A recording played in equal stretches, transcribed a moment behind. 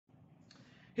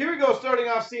Here we go, starting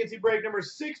off CNC break number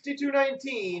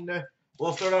 6219.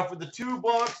 We'll start off with the 2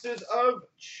 boxes of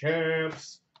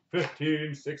Champs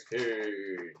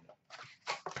 1516.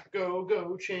 Go,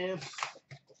 go, Champs.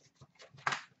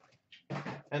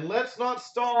 And let's not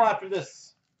stall after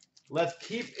this. Let's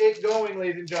keep it going,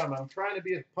 ladies and gentlemen. I'm trying to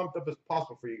be as pumped up as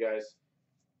possible for you guys.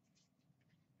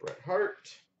 Bret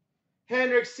Hart.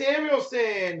 Henrik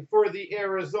Samuelson for the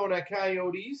Arizona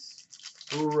Coyotes.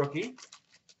 Rookie.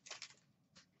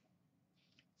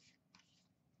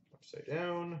 Upside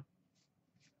down.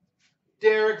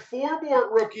 Derek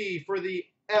Forbort, rookie for the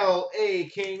LA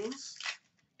Kings.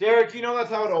 Derek, you know that's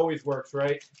how it always works,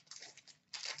 right?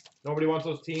 Nobody wants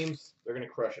those teams. They're going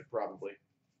to crush it, probably.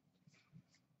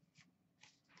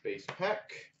 Base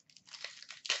pack.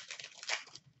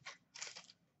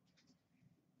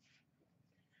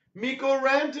 Mikko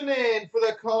Rantanen for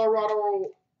the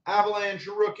Colorado Avalanche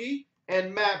rookie.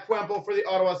 And Matt Puempel for the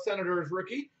Ottawa Senators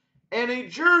rookie. And a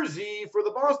jersey for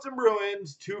the Boston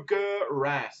Bruins, Tuukka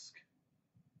Rask.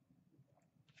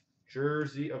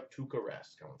 Jersey of Tuukka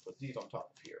Rask. I'm going to put these on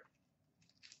top of here.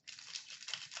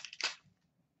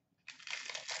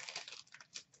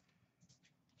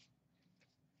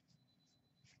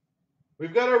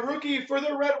 We've got a rookie for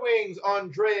the Red Wings,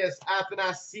 Andreas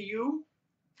Athanasiou.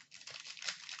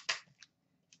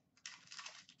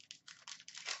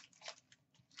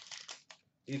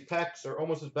 These packs are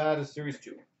almost as bad as Series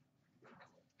 2.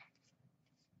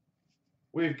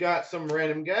 We've got some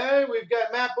random guy. We've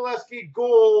got Matt Bolesky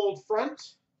gold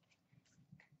front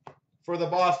for the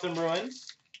Boston Bruins.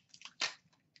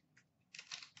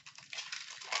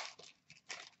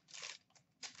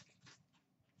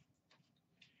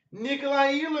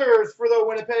 Nikolai Ehlers for the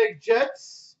Winnipeg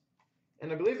Jets.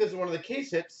 And I believe this is one of the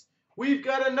case hits. We've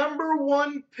got a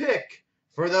 #1 pick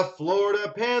for the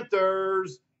Florida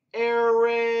Panthers,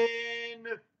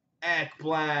 Aaron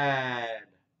Ekblad.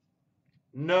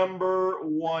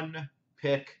 #1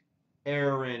 pick,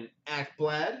 Aaron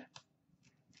Ekblad.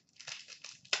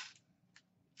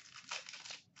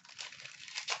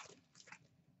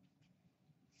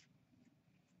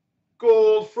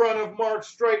 Gold front of Mark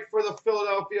Streit for the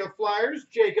Philadelphia Flyers.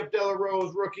 Jacob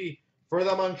Delarose, rookie for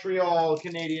the Montreal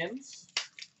Canadiens.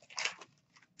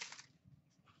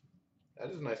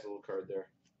 That is a nice little card there.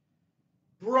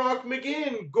 Brock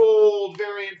McGinn, gold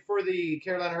variant for the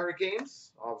Carolina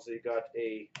Hurricanes. Obviously got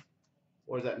a,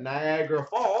 what is that, Niagara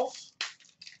Falls.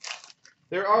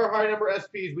 There are high number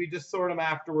SPs. We just sort them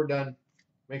after we're done.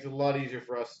 Makes it a lot easier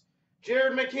for us.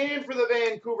 Jared McCann for the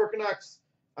Vancouver Canucks.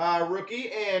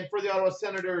 Rookie, and for the Ottawa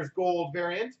Senators, gold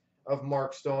variant of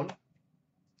Mark Stone.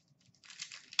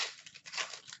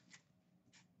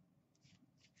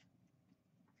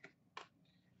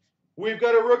 We've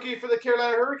got a rookie for the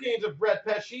Carolina Hurricanes of Brett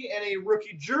Pesce, and a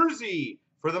rookie jersey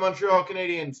for the Montreal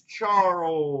Canadiens,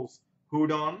 Charles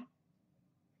Hudon.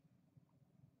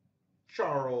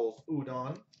 Charles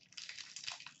Hudon.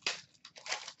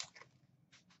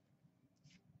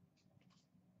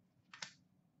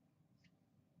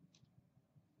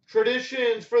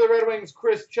 Traditions for the Red Wings,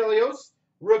 Chris Chelios.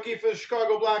 Rookie for the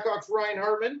Chicago Blackhawks, Ryan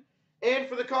Hartman. And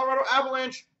for the Colorado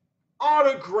Avalanche,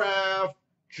 autograph,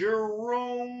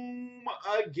 Jerome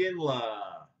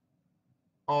Iginla.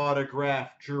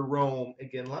 Autograph, Jerome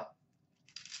Iginla.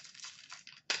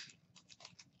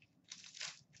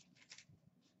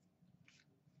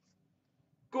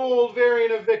 Gold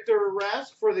variant of Victor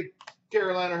Rask for the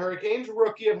Carolina Hurricanes.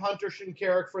 Rookie of Hunter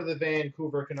Shinkaruk for the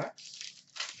Vancouver Canucks.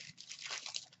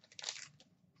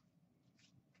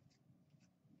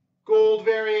 Gold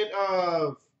variant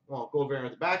of, well, gold variant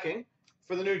with the backing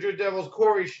for the New Jersey Devils,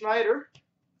 Corey Schneider.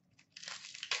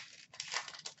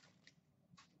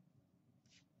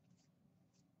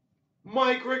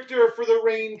 Mike Richter for the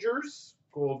Rangers,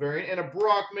 gold variant, and a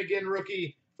Brock McGinn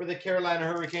rookie for the Carolina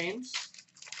Hurricanes.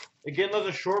 Again, there's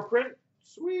a short print.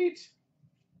 Sweet.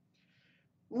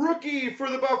 Rookie for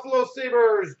the Buffalo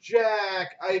Sabres,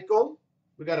 Jack Eichel.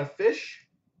 We got a fish.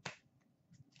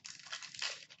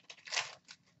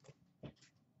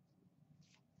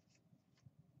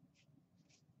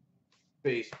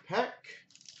 Base pack.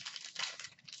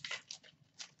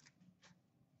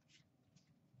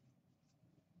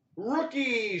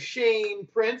 Rookie Shane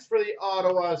Prince for the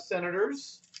Ottawa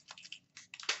Senators.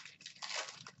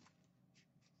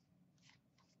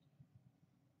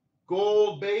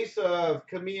 Gold base of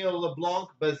Camille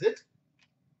LeBlanc-Bazit.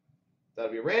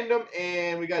 That'll be random.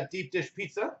 And we got Deep Dish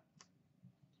Pizza.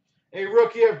 A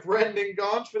rookie of Brendan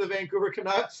Gaunch for the Vancouver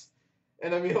Canucks.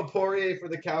 And Emile Poirier for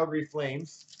the Calgary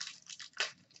Flames.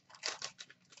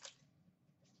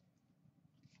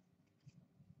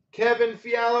 Kevin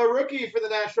Fiala, rookie for the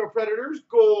Nashville Predators.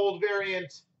 Gold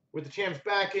variant with the champs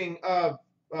backing of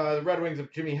the Red Wings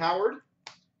of Jimmy Howard.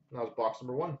 And that was box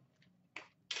number 1.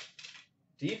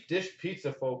 Deep dish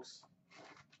pizza, folks.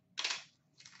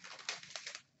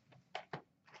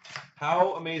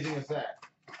 How amazing is that?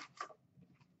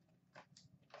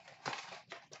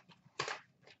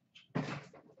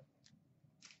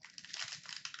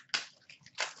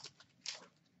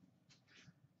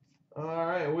 All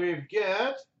right, we've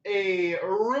got a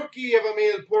rookie of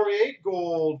Emile Poirier,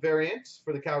 gold variant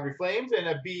for the Calgary Flames, and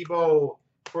a Bebo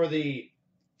for the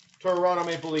Toronto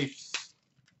Maple Leafs.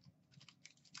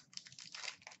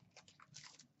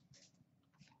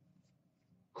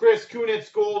 Chris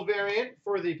Kunitz, gold variant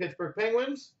for the Pittsburgh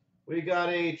Penguins. We got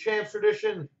a Champs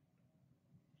Tradition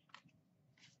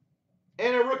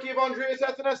and a rookie of Andreas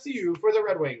Athanasiou for the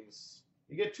Red Wings.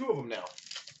 You get 2 of them now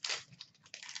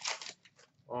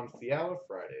on Fiala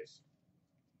Fridays.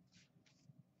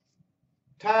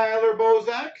 Tyler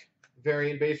Bozak,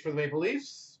 variant base for the Maple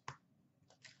Leafs.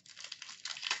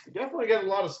 You definitely get a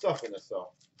lot of stuff in this, though.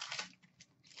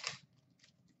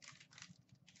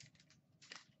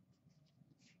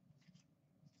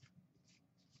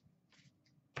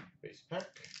 Base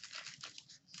pack.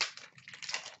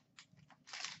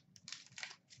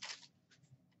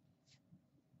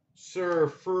 Sir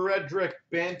Frederick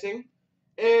Banting.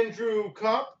 Andrew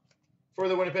Kopp for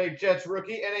the Winnipeg Jets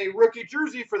rookie. And a rookie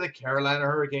jersey for the Carolina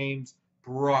Hurricanes,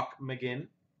 Brock McGinn.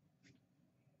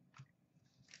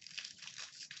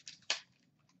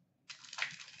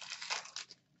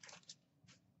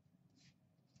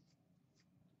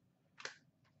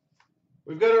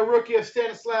 We've got a rookie of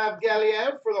Stanislav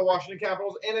Galiev for the Washington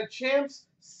Capitals and a Champs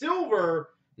Silver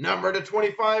number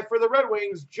 /25 for the Red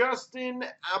Wings, Justin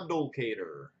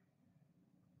Abdelkader.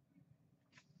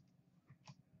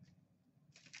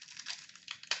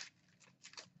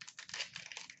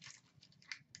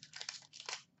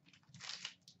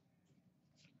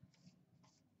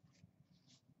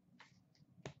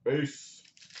 Base.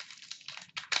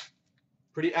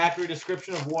 Pretty accurate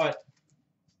description of what?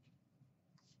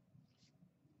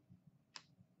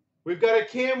 We've got a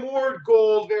Cam Ward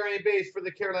gold variant base for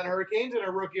the Carolina Hurricanes and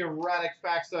a rookie of Radek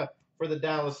Faksa for the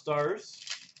Dallas Stars.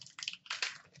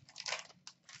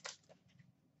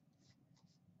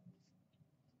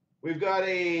 We've got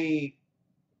a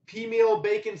P-Meal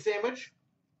bacon sandwich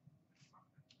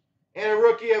and a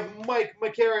rookie of Mike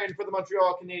McCarron for the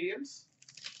Montreal Canadiens.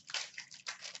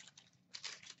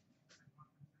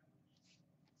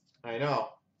 I know.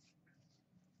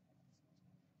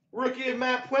 Rookie of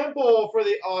Matt Puempel for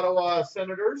the Ottawa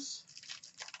Senators.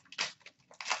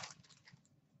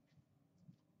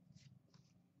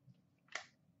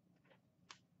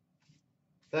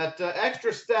 That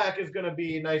extra stack is going to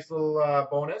be a nice little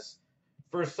bonus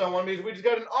for someone because we just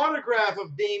got an autograph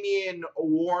of Damian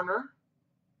Warner.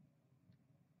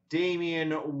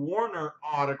 Damian Warner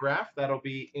autograph. That'll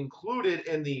be included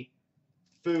in the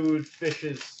Food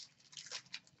Fishes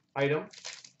item.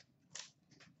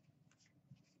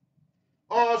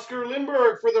 Oscar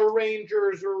Lindbergh for the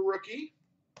Rangers rookie.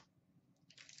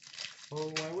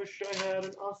 Oh, I wish I had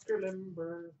an Oscar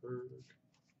Lindbergh.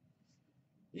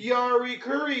 Yari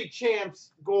Curry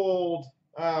Champs gold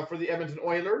for the Edmonton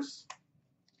Oilers.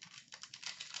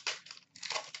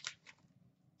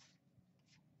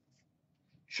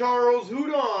 Charles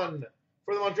Hudon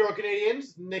for the Montreal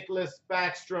Canadiens. Nicholas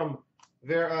Backstrom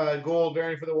gold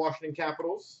variant for the Washington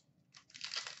Capitals.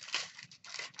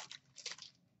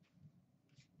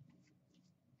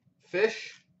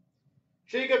 Fish.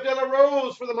 Jacob De La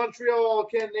Rose for the Montreal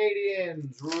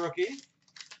Canadiens rookie.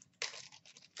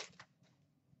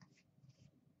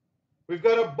 We've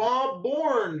got a Bob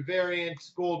Bourne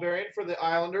gold variant for the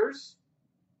Islanders.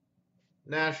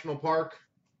 National Park.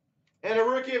 And a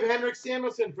rookie of Henrik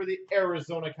Samuelsson for the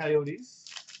Arizona Coyotes.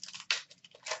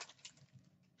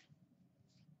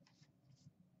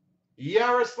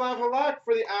 Yaroslav Halak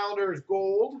for the Islanders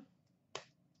gold.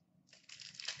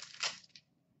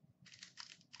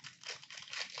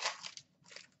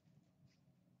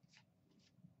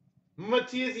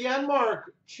 Matthias Janmark,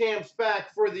 champs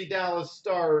back for the Dallas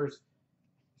Stars.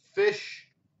 Fish.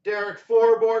 Derek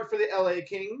Forbort for the LA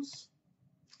Kings.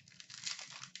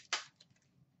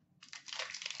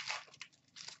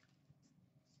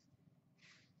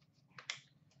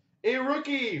 A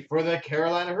rookie for the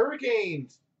Carolina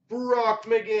Hurricanes, Brock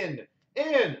McGinn.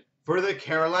 And for the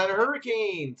Carolina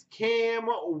Hurricanes, Cam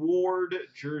Ward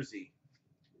jersey.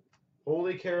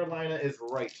 Holy Carolina is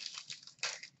right.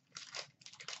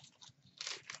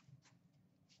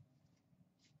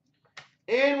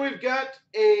 And we've got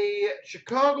a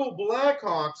Chicago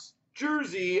Blackhawks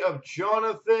jersey of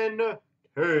Jonathan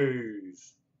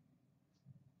Hayes.